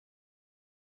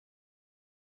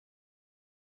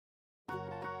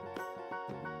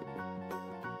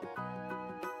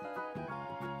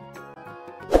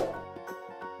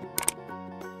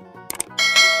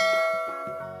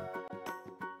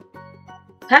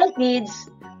Hi kids!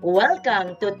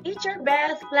 Welcome to Teacher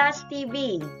Beth Class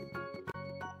TV.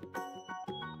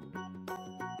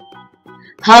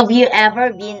 Have you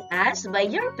ever been asked by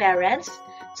your parents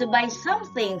to buy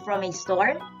something from a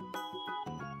store?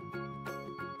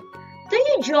 Do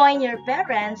you join your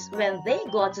parents when they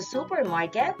go to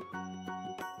supermarket?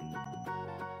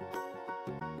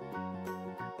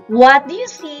 What do you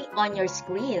see on your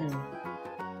screen?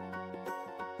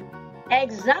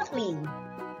 Exactly!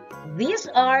 These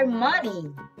are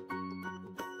money.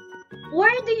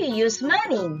 Where do you use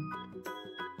money?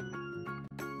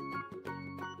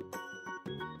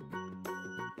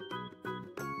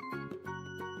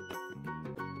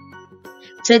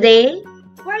 Today,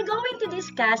 we're going to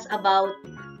discuss about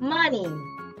money,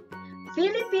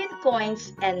 Philippine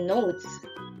coins and notes.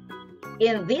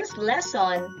 In this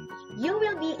lesson, you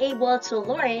will be able to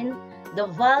learn the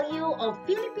value of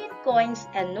Philippine coins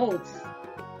and notes.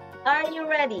 Are you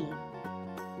ready?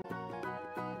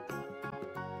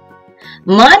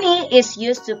 Money is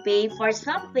used to pay for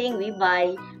something we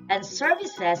buy and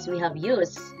services we have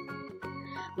used.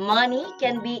 Money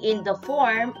can be in the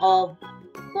form of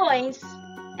coins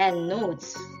and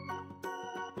notes.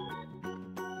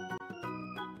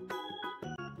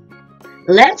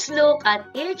 Let's look at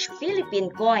each Philippine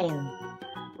coin.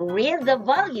 Read the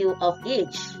value of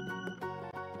each.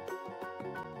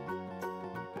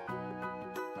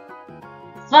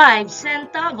 5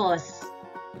 centavos,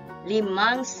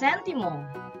 5 centimo,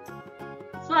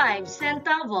 5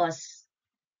 centavos,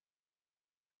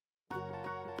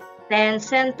 10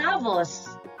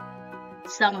 centavos,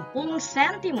 10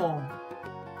 centimo,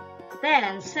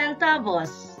 10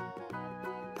 centavos,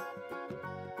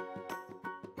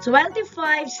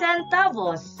 25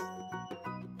 centavos,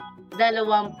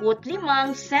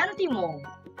 25 centimo,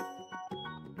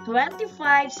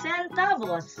 25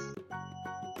 centavos,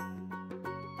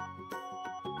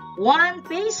 1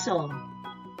 peso,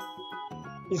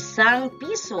 1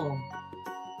 piso,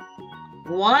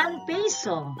 1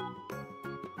 peso,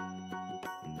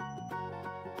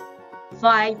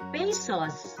 5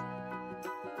 pesos,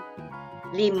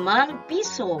 5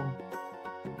 piso,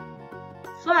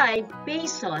 5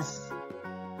 pesos,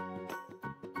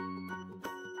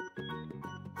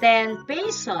 10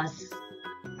 pesos,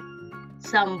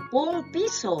 10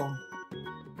 piso,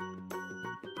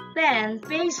 10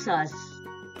 pesos,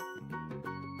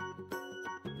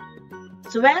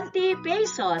 20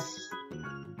 pesos,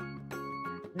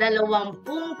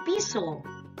 20 piso,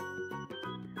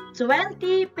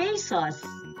 20 pesos.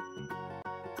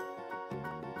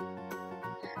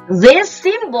 This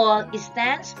symbol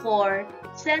stands for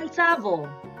centavo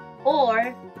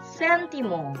or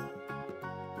centimo.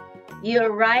 You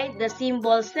write the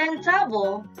symbol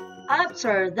centavo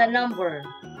after the number.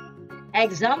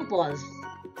 Examples: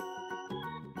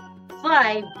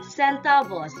 5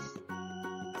 centavos,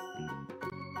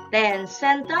 10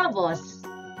 centavos,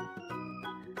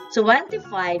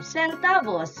 25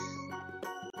 centavos.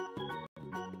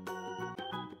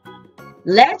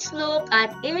 Let's look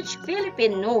at each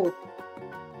Philippine note.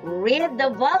 Read the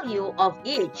value of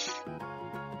each.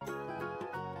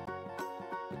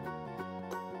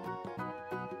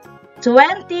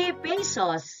 20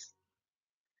 pesos,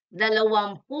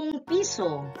 20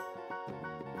 piso,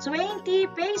 20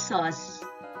 pesos,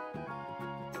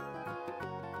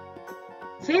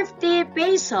 50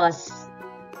 pesos,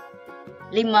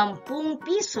 50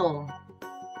 piso,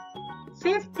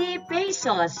 50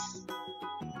 pesos,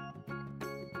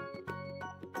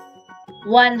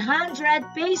 100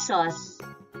 pesos,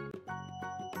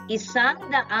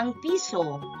 100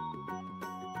 piso,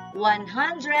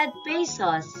 100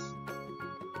 pesos,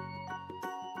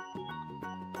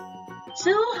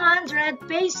 200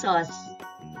 pesos,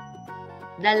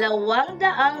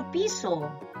 200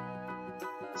 piso,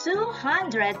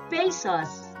 200 pesos,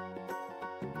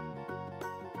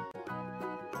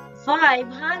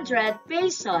 500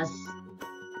 pesos,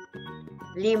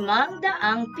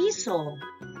 500 piso,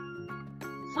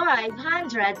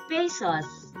 500 pesos,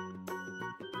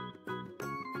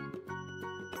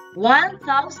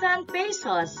 1,000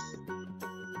 pesos,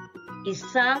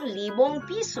 1,000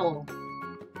 piso,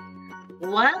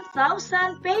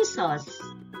 1,000 pesos.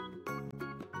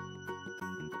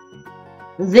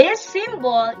 This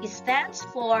symbol stands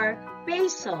for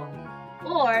peso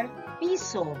or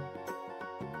piso.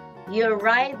 You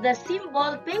write the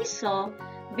symbol peso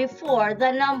before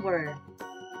the number.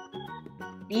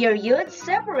 Period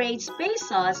separates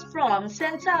pesos from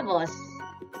centavos.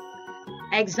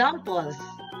 Examples: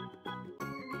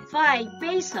 5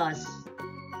 pesos,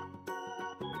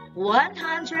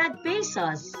 100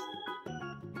 pesos,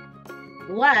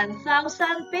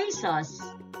 1,000 pesos,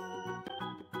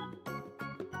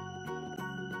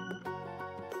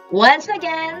 Once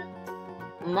again,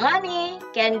 money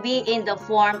can be in the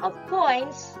form of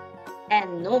coins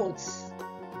and notes.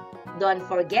 Don't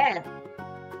forget,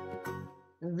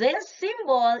 this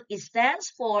symbol stands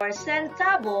for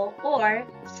centavo or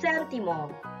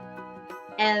centimo.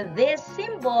 And this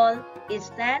symbol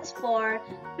stands for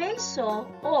peso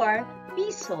or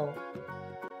piso.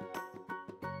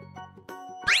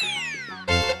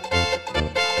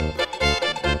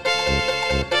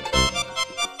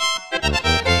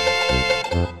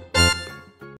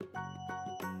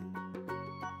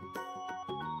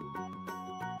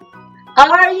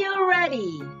 Are you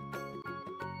ready?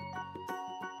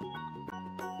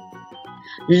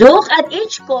 Look at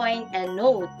each coin and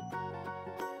note.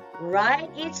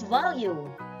 Write its value.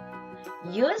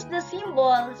 Use the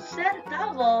symbol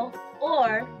centavo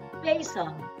or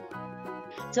peso.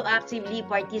 To actively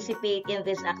participate in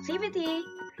this activity,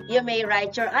 you may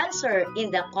write your answer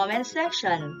in the comment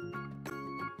section.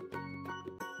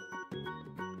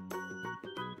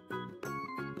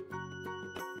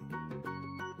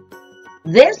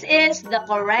 This is the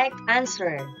correct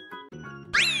answer.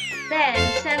 10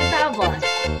 centavos.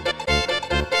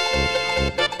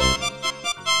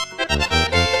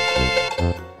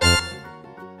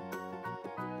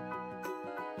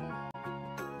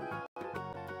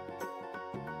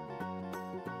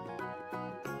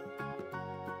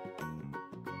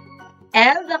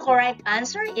 And the correct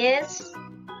answer is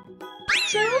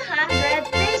 200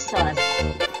 pesos.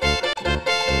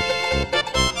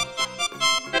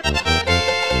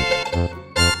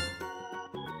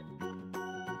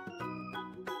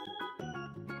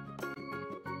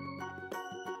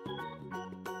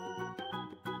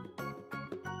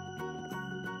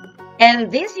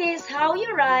 And this is how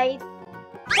you write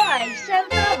 5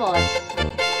 centavos.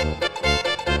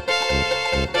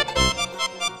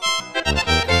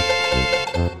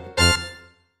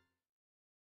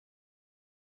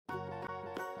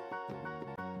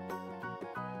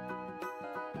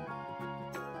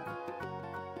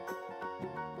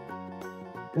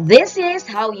 This is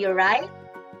how you write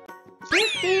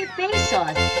 50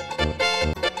 pesos.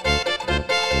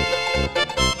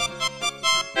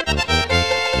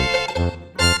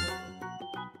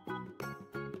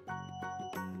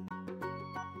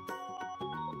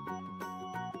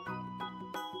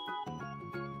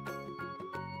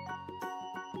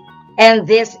 And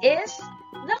this is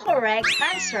the correct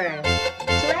answer,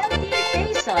 20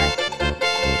 pesos.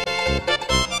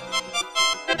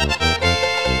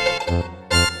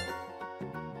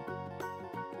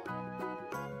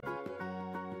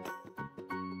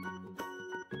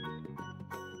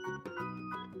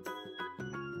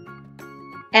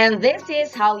 And this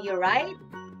is how you write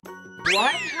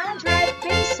 100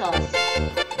 pesos.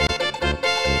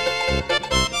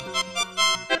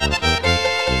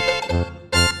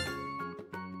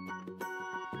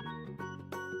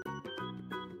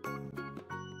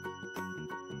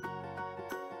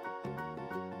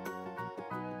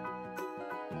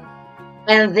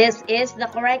 And this is the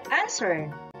correct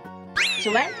answer,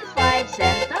 25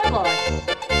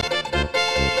 centavos.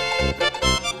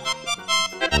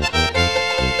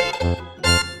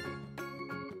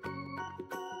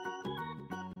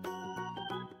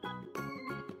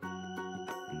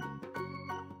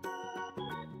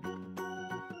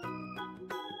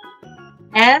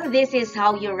 And this is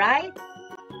how you write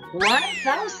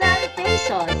 1,000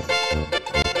 pesos.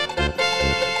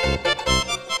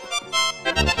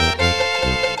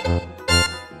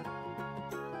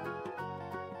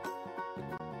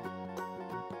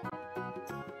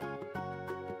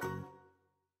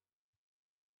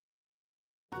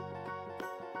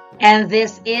 And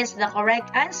this is the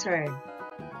correct answer,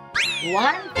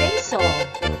 1 peso.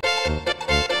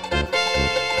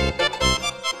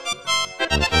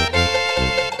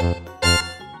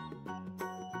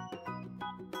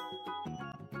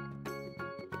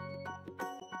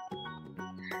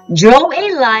 Draw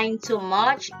a line to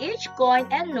match each coin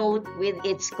and note with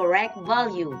its correct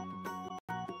value.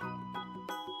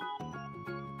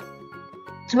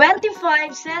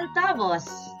 25 centavos.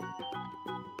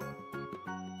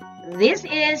 This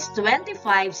is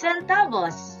 25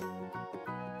 centavos.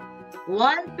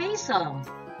 1 peso.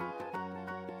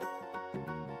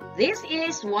 This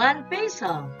is 1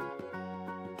 peso.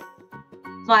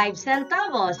 5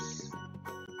 centavos.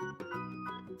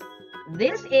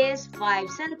 This is 5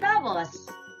 centavos.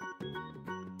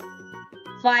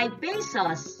 5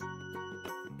 pesos.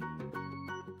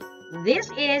 This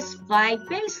is 5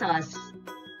 pesos.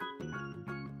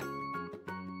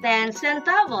 10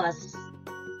 centavos.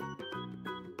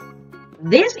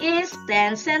 This is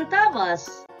 10 centavos.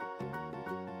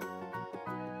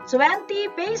 20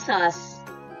 pesos.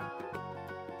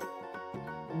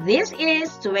 This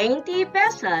is 20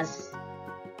 pesos.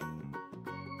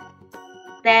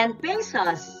 10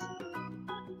 pesos.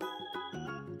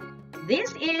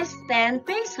 This is 10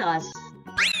 pesos.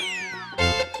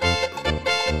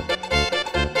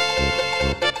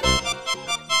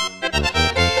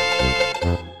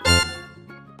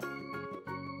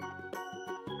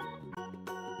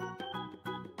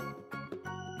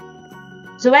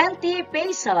 $20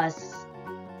 pesos.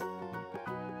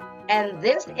 And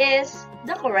this is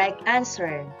the correct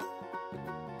answer.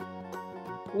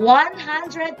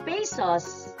 100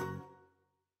 pesos.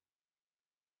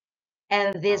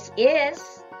 And this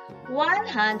is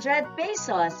 100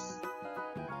 pesos.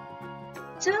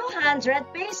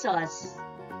 200 pesos.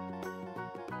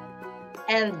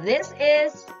 And this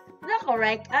is the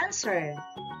correct answer.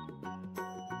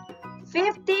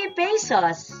 50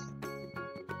 pesos.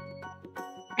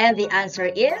 And the answer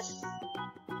is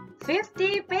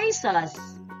 50 pesos.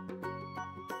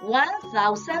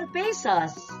 1,000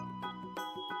 pesos.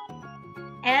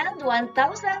 And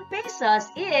 1,000 pesos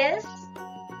is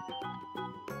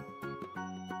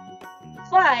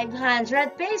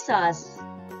 500 pesos.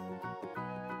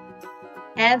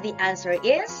 And the answer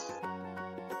is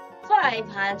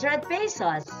 500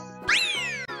 pesos.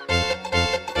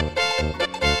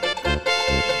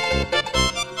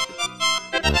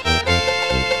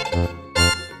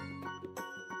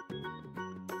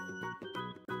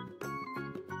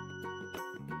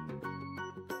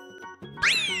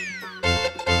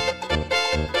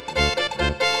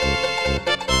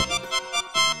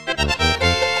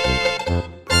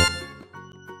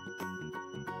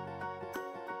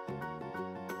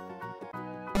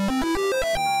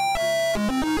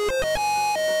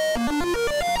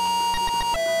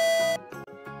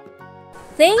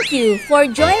 Thank you for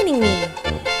joining me.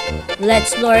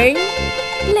 Let's learn,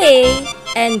 play,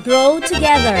 and grow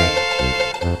together.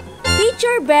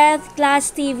 Teacher Beth Class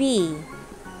TV.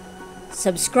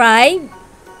 Subscribe,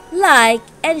 like,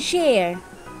 and share.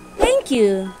 Thank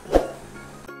you.